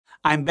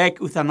I'm back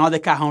with another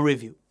Cajon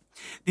review.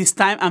 This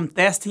time I'm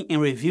testing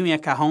and reviewing a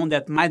Cajon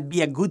that might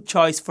be a good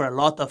choice for a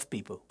lot of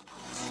people.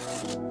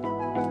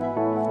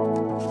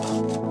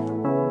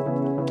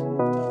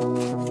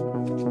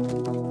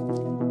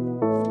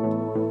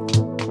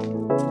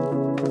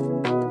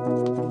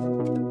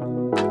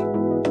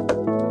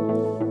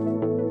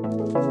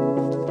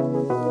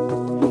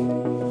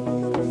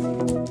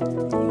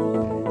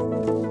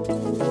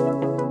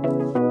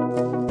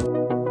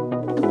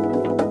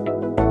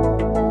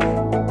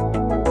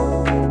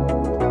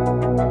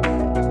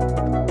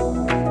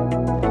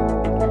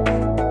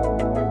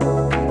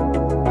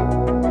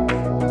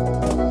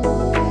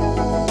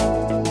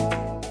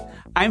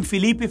 I'm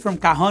Felipe from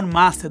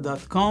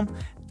CajonMaster.com.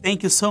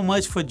 Thank you so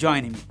much for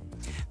joining me.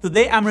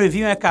 Today I'm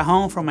reviewing a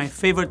Cajon from my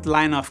favorite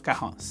line of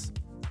Cajons,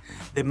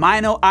 the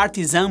Meinl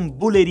Artisan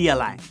Buleria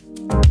line.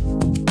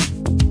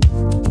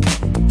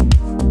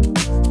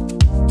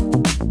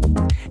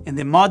 And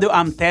the model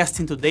I'm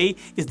testing today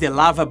is the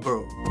Lava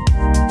Burro.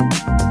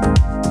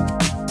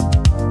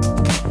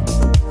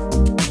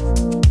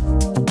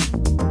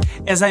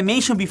 As I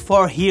mentioned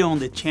before here on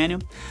the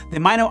channel, the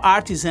Meinl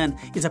Artisan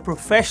is a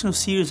professional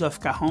series of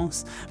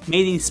cajons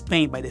made in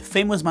Spain by the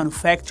famous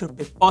manufacturer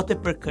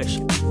Pepote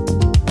Percussion.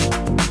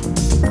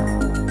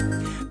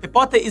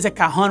 Pepote is a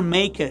cajon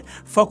maker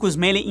focused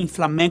mainly in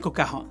flamenco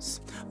cajons,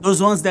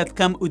 those ones that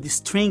come with the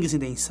strings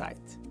in the inside.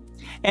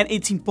 And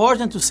it's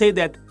important to say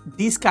that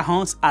these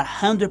cajons are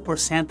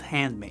 100%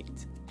 handmade.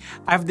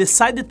 I've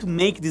decided to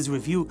make this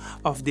review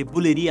of the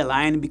Buleria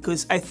line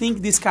because I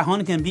think this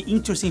cajon can be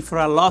interesting for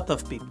a lot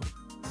of people.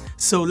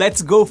 So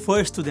let's go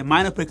first to the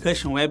Meinl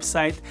Percussion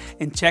website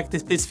and check the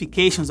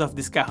specifications of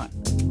this cajon.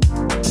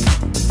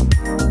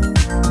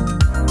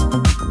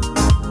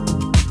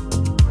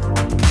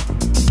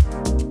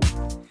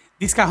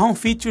 This cajon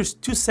features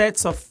two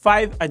sets of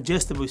 5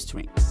 adjustable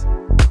strings,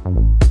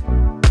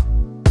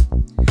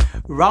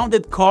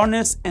 rounded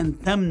corners and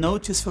thumb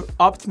notches for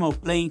optimal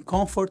playing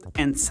comfort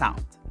and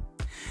sound.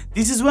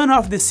 This is one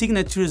of the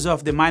signatures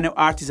of the Meinl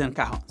Artisan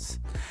cajons,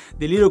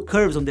 the little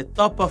curves on the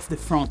top of the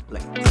front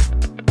plate.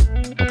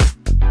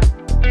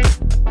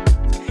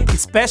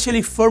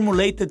 Specially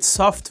formulated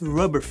soft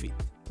rubber feet.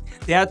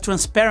 They are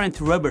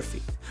transparent rubber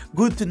feet,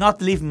 good to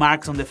not leave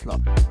marks on the floor.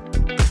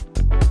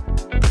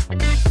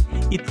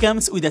 It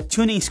comes with a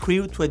tuning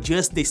screw to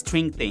adjust the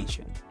string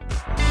tension.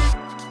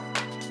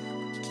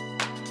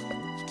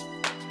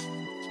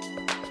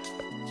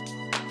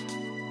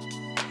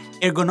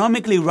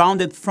 Ergonomically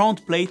rounded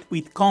front plate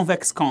with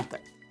convex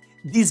contact.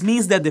 This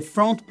means that the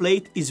front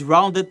plate is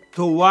rounded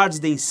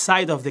towards the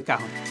inside of the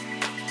cajon.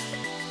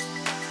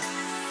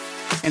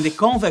 And the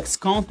convex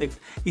contact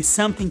is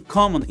something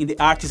common in the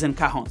artisan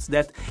cajons,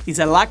 that is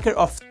a lacquer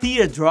of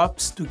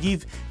teardrops to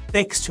give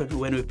texture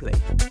when we play.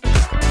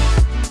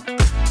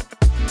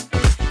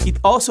 It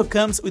also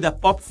comes with a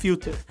pop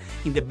filter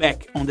in the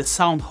back on the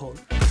sound hole.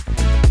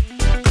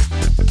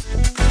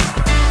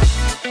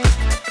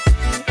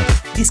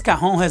 This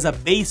cajon has a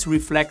bass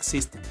reflex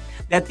system,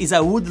 that is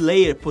a wood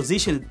layer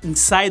positioned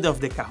inside of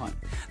the cajon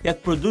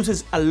that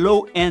produces a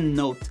low-end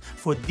note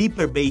for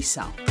deeper bass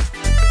sound.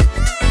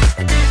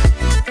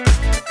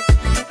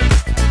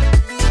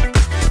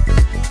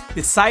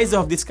 The size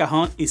of this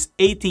cajon is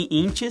 18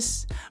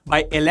 inches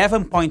by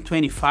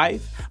 11.25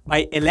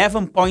 by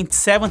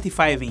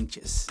 11.75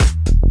 inches.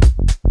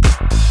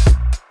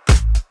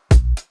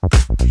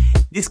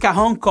 This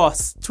cajon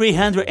costs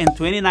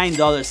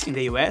 $329 in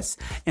the US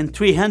and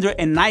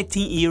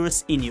 319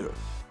 euros in Europe.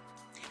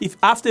 If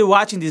after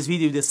watching this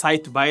video you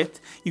decide to buy it,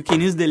 you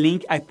can use the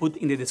link I put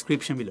in the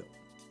description below.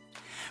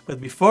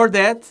 But before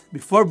that,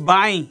 before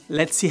buying,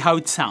 let's see how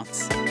it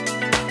sounds.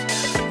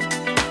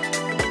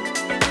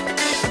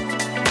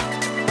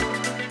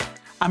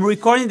 I'm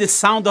recording the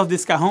sound of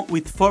this cajon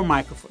with 4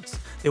 microphones,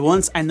 the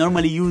ones I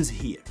normally use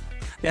here,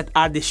 that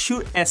are the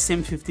Shure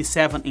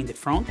SM57 in the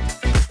front,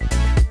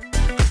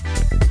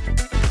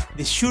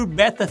 the Shure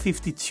Beta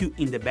 52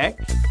 in the back,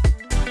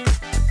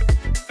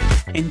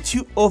 and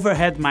 2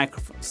 overhead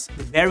microphones,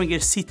 the Behringer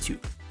C2.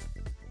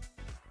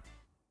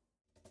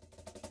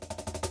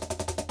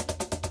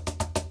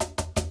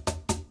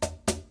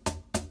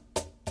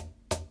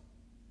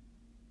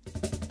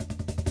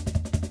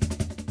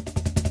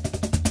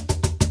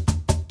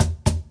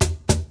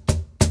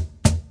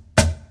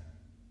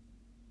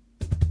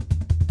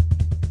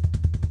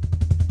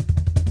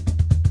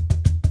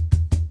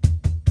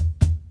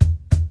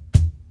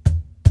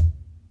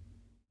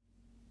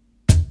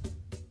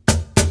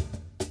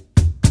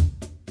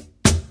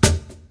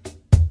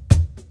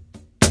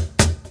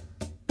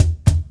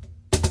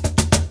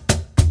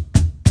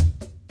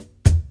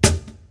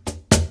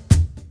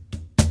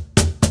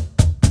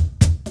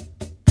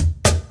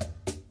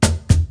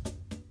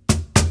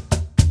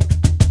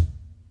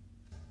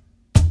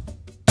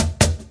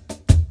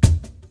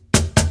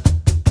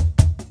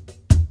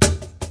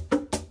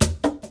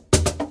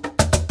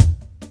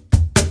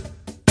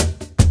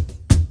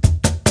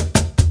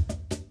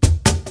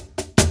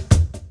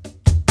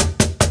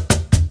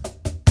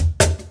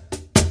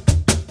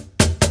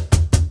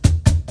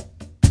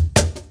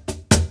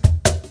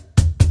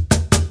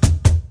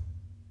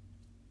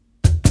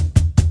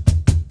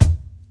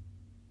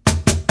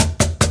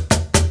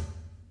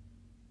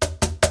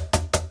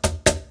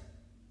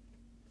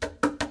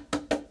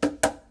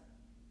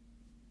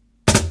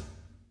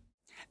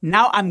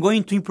 Now I'm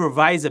going to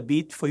improvise a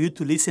bit for you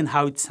to listen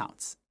how it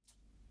sounds.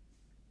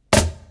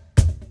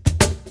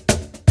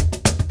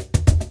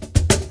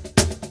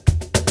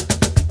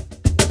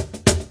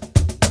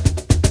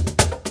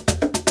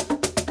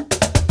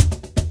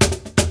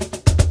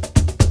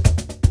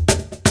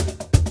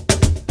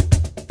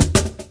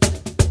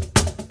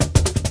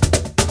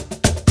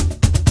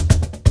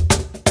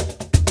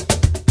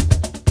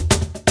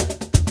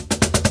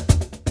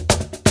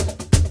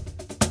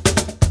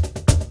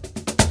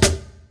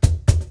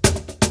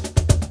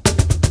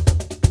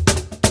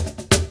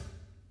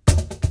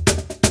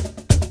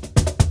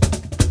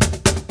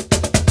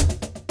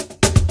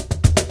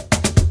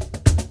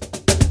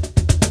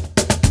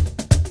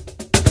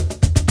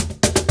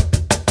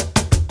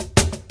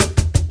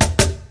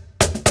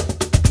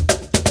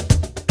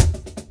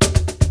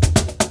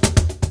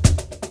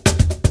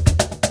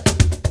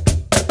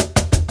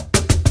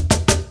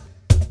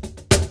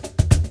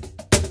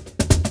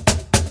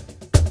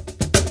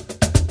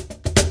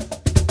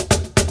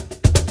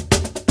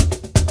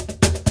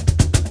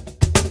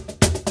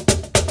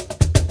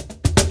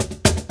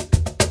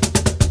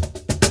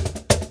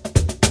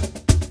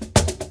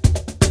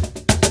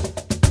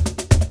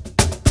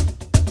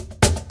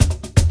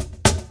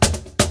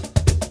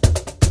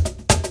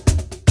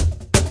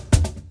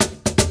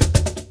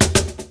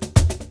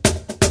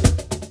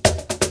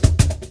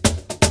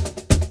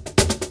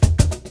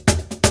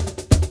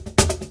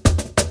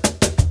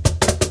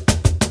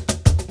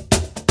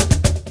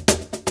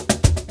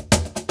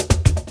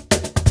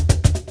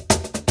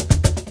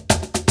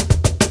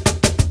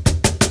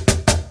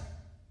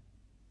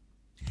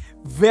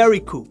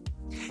 Very cool.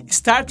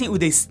 Starting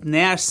with a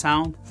snare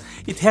sound,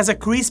 it has a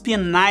crispy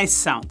and nice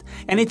sound,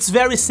 and it's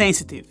very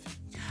sensitive.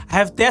 I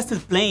have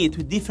tested playing it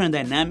with different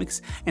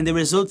dynamics and the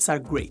results are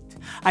great.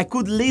 I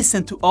could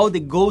listen to all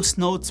the ghost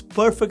notes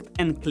perfect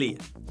and clear.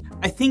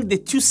 I think the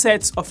 2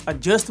 sets of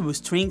adjustable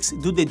strings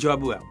do the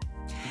job well.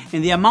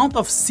 And the amount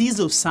of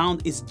sizzle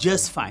sound is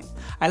just fine.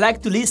 I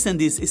like to listen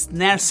this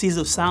snare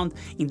sizzle sound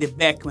in the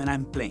back when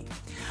I'm playing.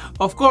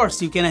 Of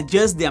course, you can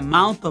adjust the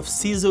amount of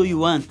sizzle you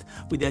want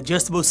with the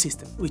adjustable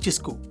system, which is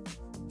cool.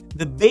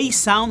 The bass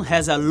sound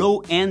has a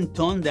low end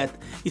tone that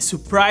is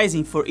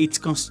surprising for its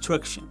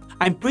construction.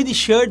 I'm pretty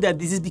sure that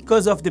this is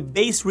because of the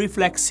bass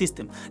reflex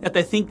system that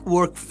I think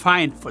worked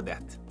fine for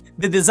that.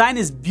 The design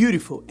is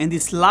beautiful and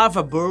this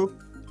lava burl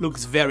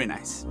looks very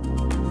nice.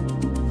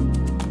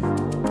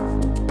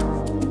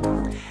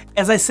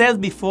 As I said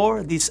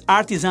before, this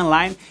Artisan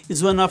line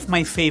is one of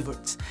my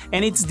favorites,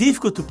 and it's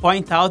difficult to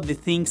point out the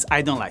things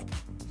I don't like.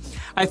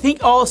 I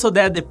think also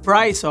that the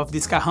price of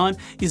this cajon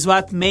is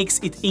what makes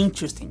it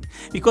interesting,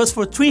 because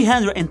for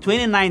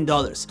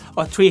 $329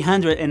 or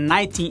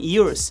 319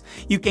 euros,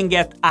 you can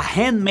get a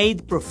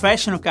handmade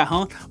professional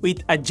cajon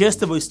with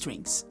adjustable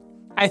strings.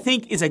 I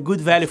think it's a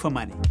good value for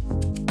money.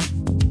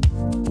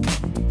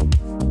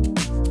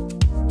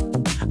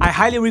 I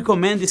highly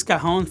recommend this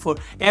cajon for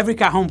every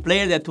cajon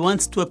player that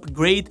wants to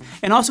upgrade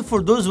and also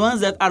for those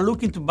ones that are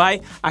looking to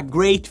buy a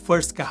great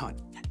first cajon.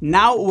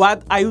 Now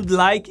what I would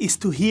like is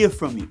to hear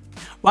from you.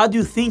 What do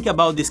you think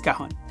about this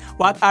cajon?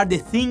 What are the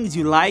things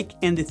you like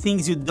and the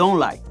things you don't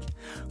like?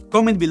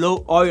 Comment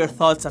below all your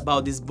thoughts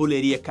about this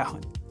Buleria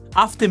cajon.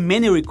 After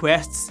many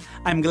requests,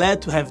 I'm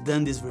glad to have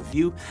done this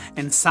review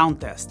and sound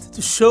test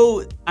to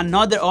show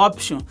another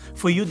option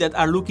for you that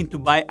are looking to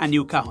buy a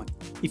new cajon.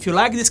 If you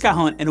like this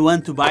cajon and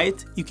want to buy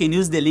it, you can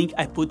use the link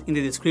I put in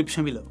the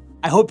description below.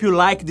 I hope you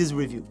like this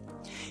review.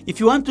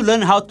 If you want to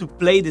learn how to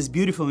play this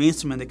beautiful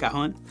instrument, the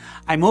cajon,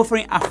 I'm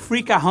offering a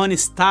free cajon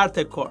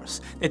starter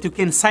course that you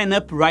can sign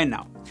up right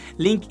now.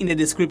 Link in the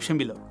description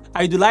below.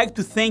 I would like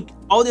to thank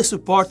all the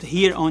support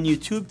here on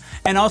YouTube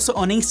and also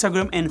on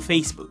Instagram and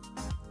Facebook.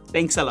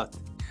 Thanks a lot.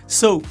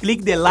 So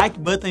click the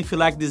like button if you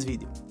like this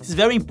video. It's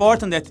very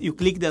important that you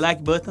click the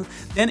like button,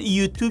 then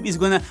YouTube is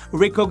gonna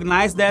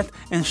recognize that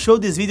and show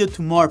this video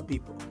to more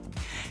people.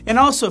 And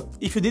also,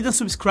 if you didn't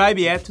subscribe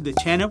yet to the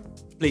channel,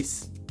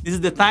 please, this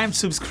is the time to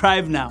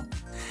subscribe now.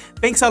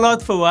 Thanks a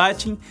lot for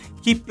watching,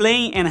 keep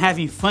playing and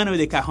having fun with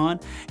the cajon,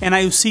 and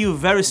I will see you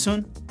very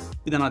soon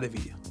with another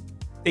video.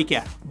 Take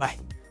care, bye.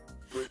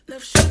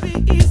 Love should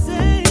be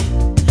easy.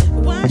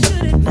 Why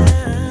should it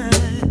not?